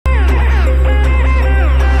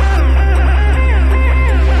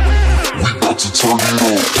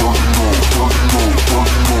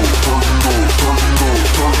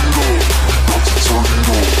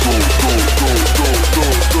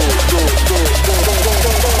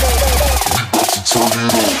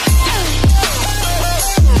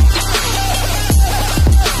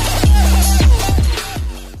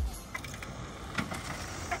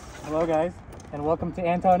and welcome to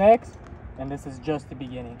Antonx, and this is just the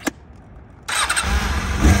beginning.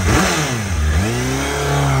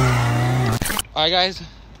 Alright guys,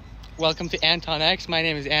 welcome to Antonx. My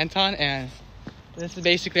name is Anton, and this is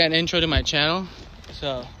basically an intro to my channel.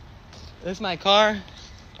 So, this is my car,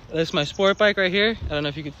 this is my sport bike right here. I don't know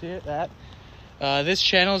if you can see it, this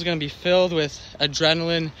channel is going to be filled with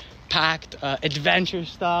adrenaline packed adventure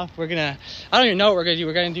stuff. I don't even know what we're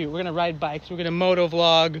gonna do. We're gonna ride bikes, we're gonna moto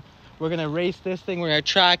vlog, we're gonna race this thing, we're gonna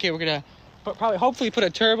track it, we're gonna hopefully put a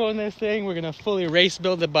turbo in this thing, we're gonna fully race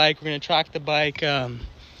build the bike, we're gonna track the bike,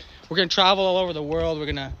 we're gonna travel all over the world, we're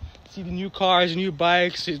gonna see the new cars, new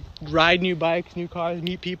bikes, ride new bikes, new cars,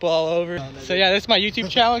 meet people all over. So yeah, this is my YouTube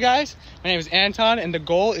channel, guys. My name is Anton, and the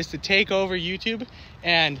goal is to take over YouTube,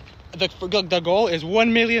 and the goal is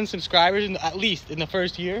 1 million subscribers at least in the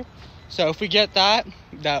first year. So if we get that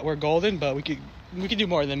we're golden, but we could do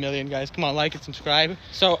more than 1 million, guys. Come on, like and subscribe.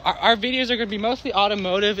 So our videos are going to be mostly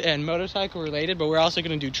automotive and motorcycle related, but we're also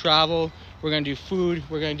going to do travel, we're going to do food,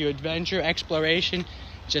 we're going to do adventure, exploration,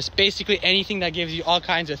 just basically anything that gives you all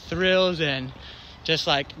kinds of thrills, and just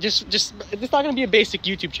it's not going to be a basic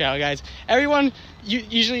YouTube channel, guys. Everyone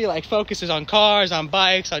usually like focuses on cars, on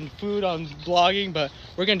bikes, on food, on vlogging, but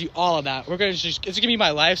we're going to do all of that. It's going to be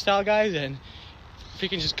my lifestyle, guys, and if you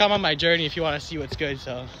can just come on my journey if you want to see what's good.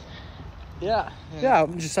 So yeah,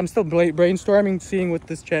 I'm still brainstorming, seeing what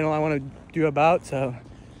this channel I want to do about. So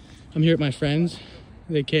I'm here with my friends.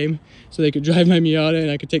 They came so they could drive my Miata and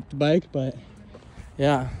I could take the bike, but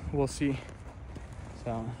yeah, we'll see.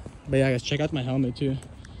 So, but yeah, guys, check out my helmet too.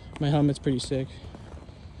 My helmet's pretty sick.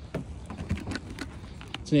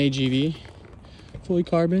 It's an AGV, fully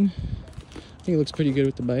carbon. I think it looks pretty good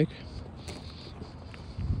with the bike.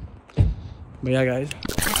 But yeah, guys.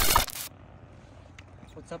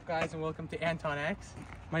 What's up, guys, and welcome to Antonx.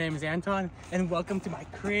 My name is Anton, and welcome to my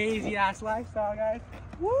crazy ass lifestyle, guys.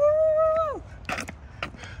 Woo!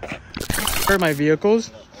 For my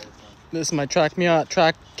vehicles, this is my track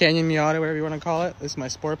canyon Miata, whatever you want to call it. This is my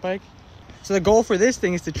sport bike. So the goal for this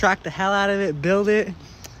thing is to track the hell out of it, build it,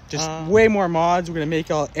 just way more mods. We're gonna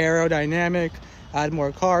make it all aerodynamic, add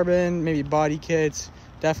more carbon, maybe body kits.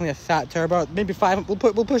 Definitely a fat turbo, maybe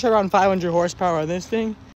we'll push around 500 horsepower on this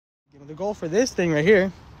thing. The goal for this thing right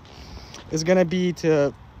here is gonna be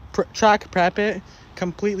to track prep it,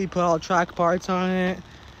 completely put all track parts on it.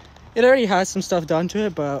 It already has some stuff done to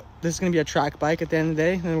it, but this is gonna be a track bike at the end of the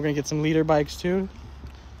day. And then we're gonna get some leader bikes too.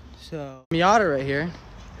 So Miata right here,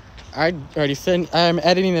 I'm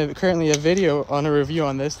editing currently a video on a review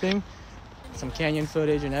on this thing, some canyon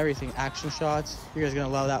footage and everything, action shots. You guys are gonna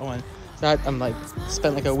love that one. That I'm like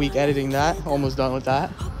spent like a week editing that, almost done with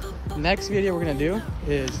that. Next video we're gonna do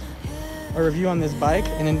is a review on this bike,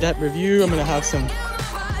 an in-depth review. I'm gonna have some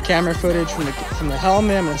camera footage from the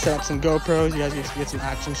helmet. I'm gonna set up some GoPros. You guys get some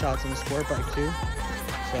action shots on the sport bike too.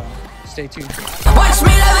 So stay tuned. Watch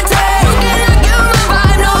me levitate. You cannot get my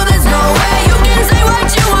vibe. No, there's no way. You can say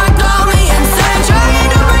what you want.